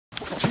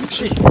What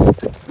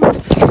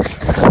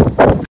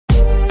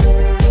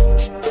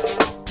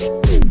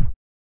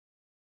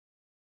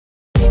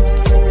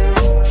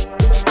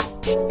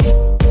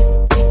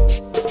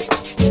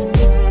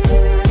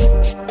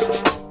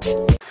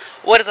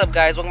is up,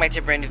 guys? Welcome back to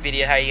a brand new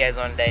video. How are you guys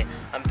on today?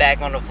 I'm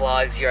back on the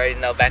vlogs. You already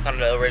know, back on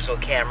the original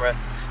camera.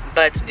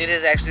 But it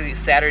is actually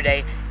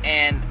Saturday,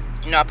 and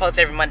you know, I post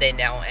every Monday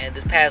now. And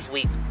this past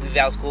week we've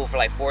out of school for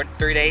like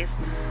 3 days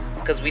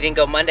because we didn't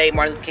go Monday,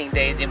 Martin Luther King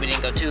Day, then we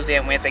didn't go Tuesday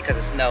and Wednesday because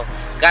of snow.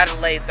 Got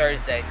delayed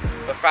Thursday,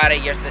 but Friday,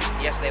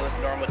 yesterday was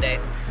a normal day.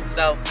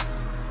 So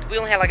we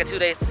only had like a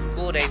 2-day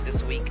school day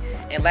this week,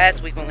 and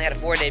last week we only had a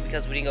 4-day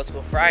because we didn't go to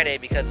school Friday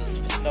because of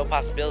snow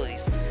possibilities.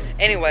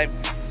 Anyway,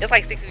 it's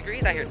like 60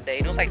 degrees out here today,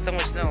 and it was like so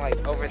much snow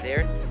like over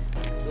there.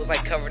 It was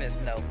like covered in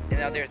snow, and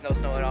now there's no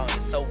snow at all, and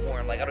it's so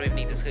warm. Like I don't even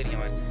need this hoodie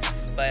on.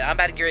 But I'm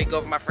about to get ready to go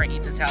over to my friend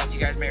Ethan's house.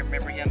 You guys may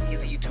remember him.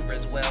 He's a YouTuber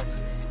as well,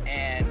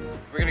 and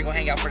we're gonna go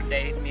hang out for the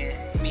day.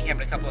 Me, him,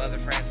 and a couple other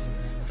friends.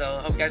 So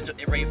I hope you guys are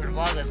ready for the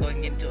vlog. Let's go ahead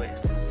and get into it.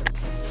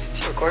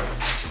 Should record?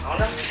 I don't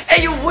know.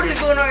 Hey yo, what is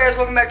going on, guys?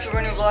 Welcome back to a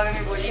brand new vlog. I'm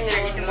your boy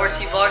Ethan, Ethan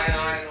Morty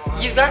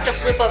Vlogs. You've got the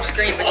flip up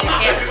screen, but you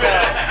can't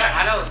tell.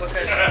 I know,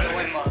 because the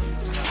wind muff.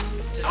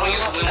 Just when you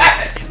use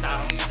outside.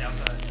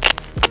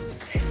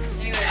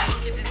 Anyway,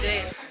 let's get this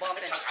day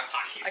bumping.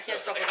 I can't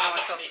stop looking at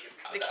myself.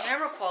 The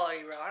camera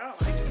quality, bro, I don't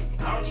like it.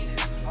 I don't either.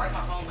 I like my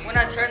phone. When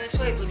I turn this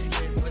way, it looks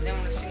good, but then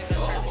as soon as I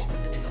turn this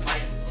way, it's the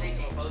light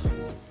changing exposure.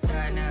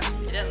 Alright, now,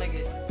 it doesn't look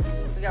good.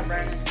 We got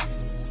Brandon.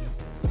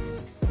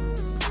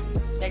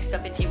 Next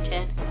up in Team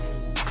 10,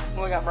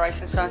 we got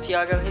Bryson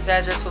Santiago. His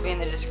address will be in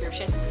the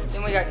description.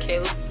 Then we got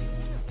Caleb.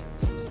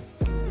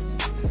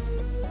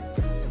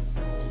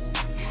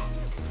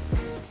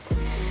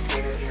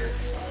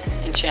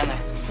 And Chandler.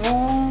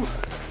 Ooh.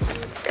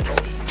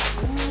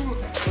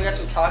 We got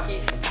some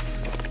talkies.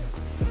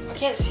 I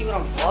can't see what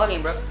I'm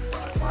vlogging, bro.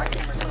 My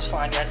camera's just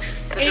fine, guys.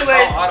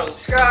 Anyways,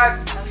 subscribe.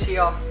 I'll see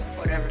y'all.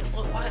 Whatever.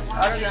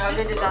 I don't know how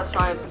good this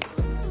outside.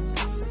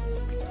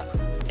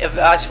 If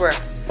I swear.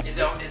 Is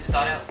it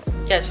thought out?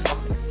 Yes.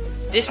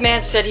 This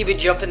man said he would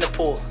jump in the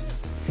pool.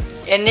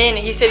 And then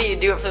he said he would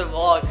do it for the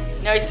vlog.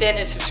 Now he's saying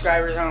his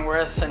subscribers aren't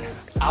worth it.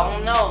 I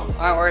don't know.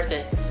 Aren't worth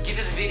it. Give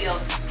this video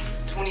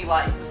 20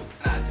 likes,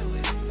 and I'll do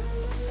it.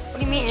 What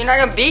do you mean? You're not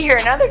going to be here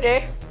another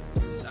day.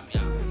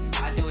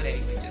 I do it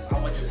any pictures. I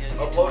want you to get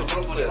upload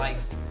 20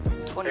 likes.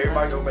 20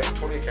 Everybody go make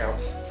 20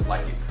 accounts.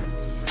 Like it.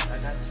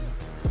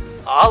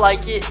 I'll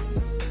like it.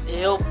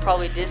 He'll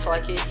probably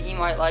dislike it. He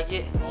might like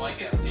it. I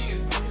like it.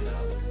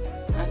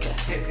 Okay.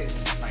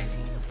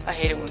 I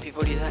hate it when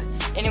people do that.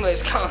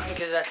 Anyways, come on,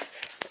 because that's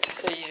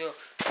so usual.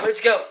 Let's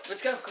go.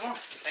 Let's go. Come on.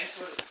 Thanks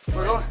for it.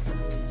 We're going.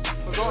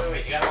 We're going.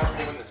 Wait, you gotta watch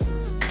me win this.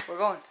 We're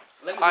going.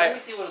 Let me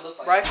see what it looks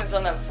like. Bryson's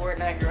on that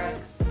Fortnite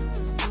grind.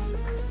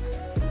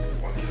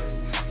 One kid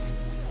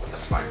with a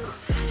sniper.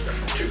 They're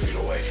from 2 feet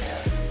away.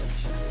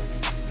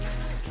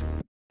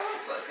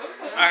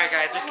 Alright,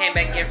 guys, just came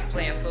back here from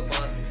playing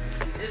football.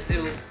 This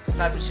dude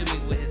decides to shoot me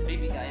with his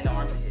BB gun in the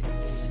armpit.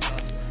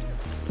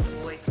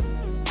 Boy.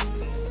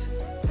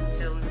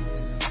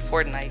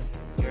 Fortnite.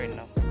 You already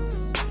know.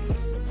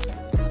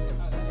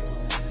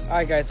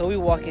 Alright, guys, so we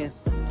walking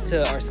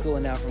to our school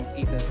now from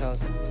Ethan's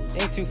house.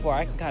 It ain't too far,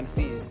 I can kind of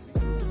see it.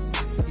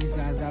 These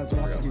guys out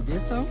walking through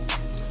this though?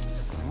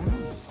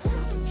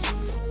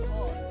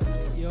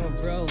 Yo,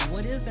 bro,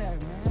 what is that,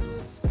 man?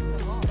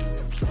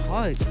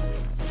 What?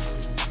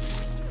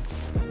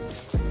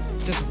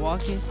 Just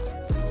walking.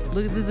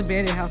 Look at this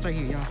abandoned house right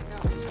here, y'all.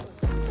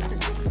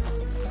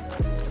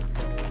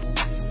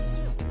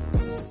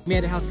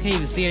 Man, the house can't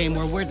even see it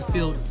anymore. We're at the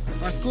field.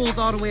 Our school's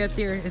all the way up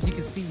there, as you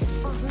can see.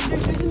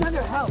 There's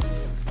another house.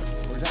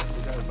 Where's that?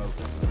 Is that a boat?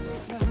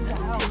 No, there's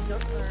a house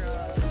up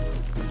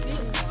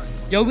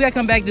there. Yo, we gotta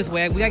come back this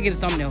way. We gotta get a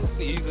thumbnail.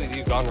 Easily,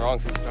 you've gone wrong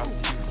since you found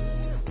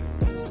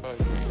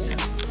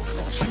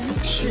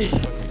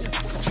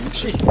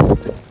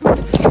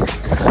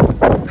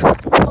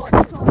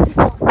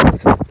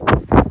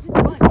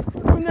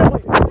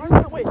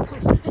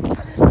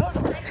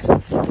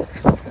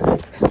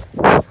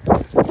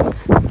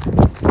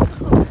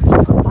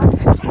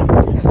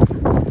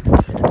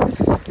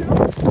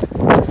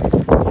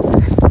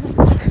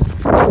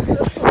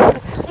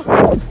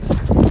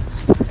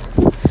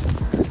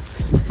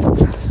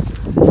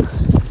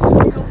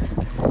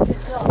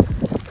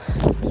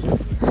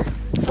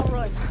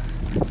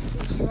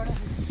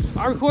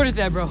I recorded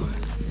that, bro.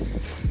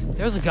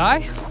 There's a guy?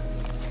 Guys,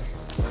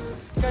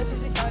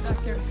 there's a guy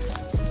back there.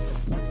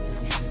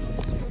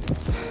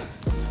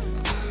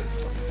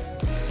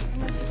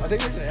 I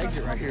think there's an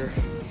exit right here.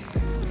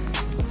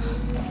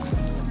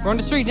 We're on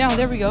the street now.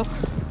 There we go.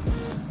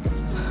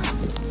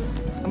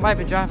 Somebody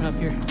been driving up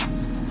here.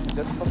 Is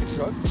that the fucking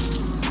truck?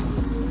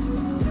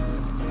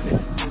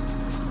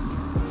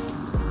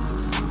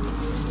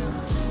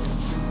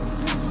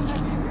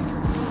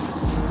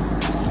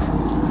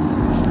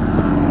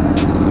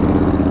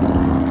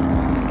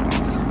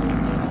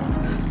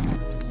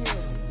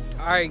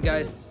 Alright,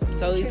 guys,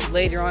 so at least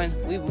later on,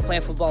 we've been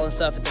playing football and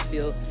stuff at the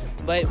field.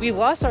 But we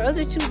lost our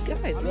other 2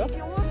 guys, bro.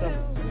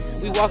 So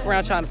we walk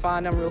around trying to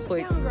find them real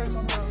quick.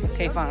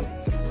 Can't find them.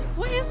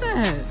 What is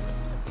that?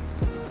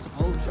 It's an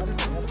old truck.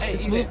 Hey,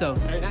 it's moved though.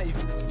 Hey, not you.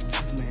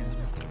 This man.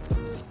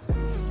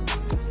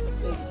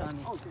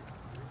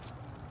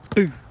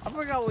 Boom. I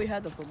forgot we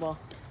had the football.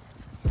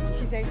 When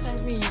she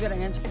FaceTimes me, you gotta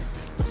answer.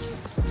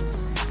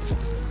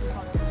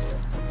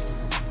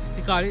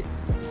 You got it.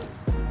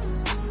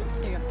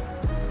 Here you go.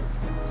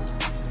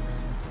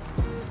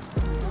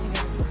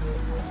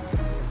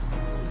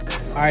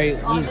 Alright,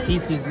 we eat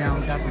CC's now.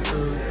 We got some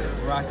food.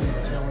 Rocking,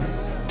 chilling.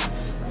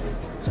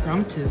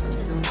 Scrumptious, you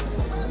feel me?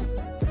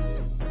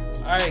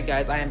 Alright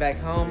guys, I am back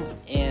home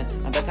and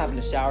I'm about to hop in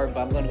the shower, but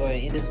I'm going to go ahead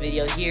and end this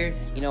video here.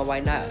 You know, why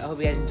not? I hope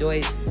you guys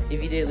enjoyed.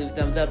 If you did, leave a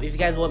thumbs up. If you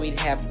guys want me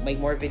to make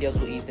more videos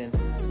with Ethan,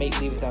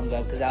 leave a thumbs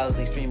up because that was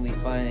extremely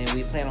fun and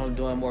we plan on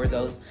doing more of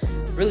those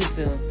really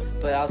soon.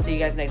 But I'll see you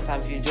guys next time.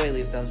 If you enjoyed,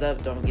 leave a thumbs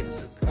up. Don't forget to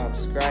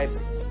subscribe,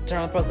 turn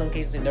on post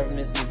notifications so you never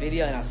miss a new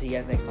video, and I'll see you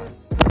guys next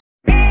time.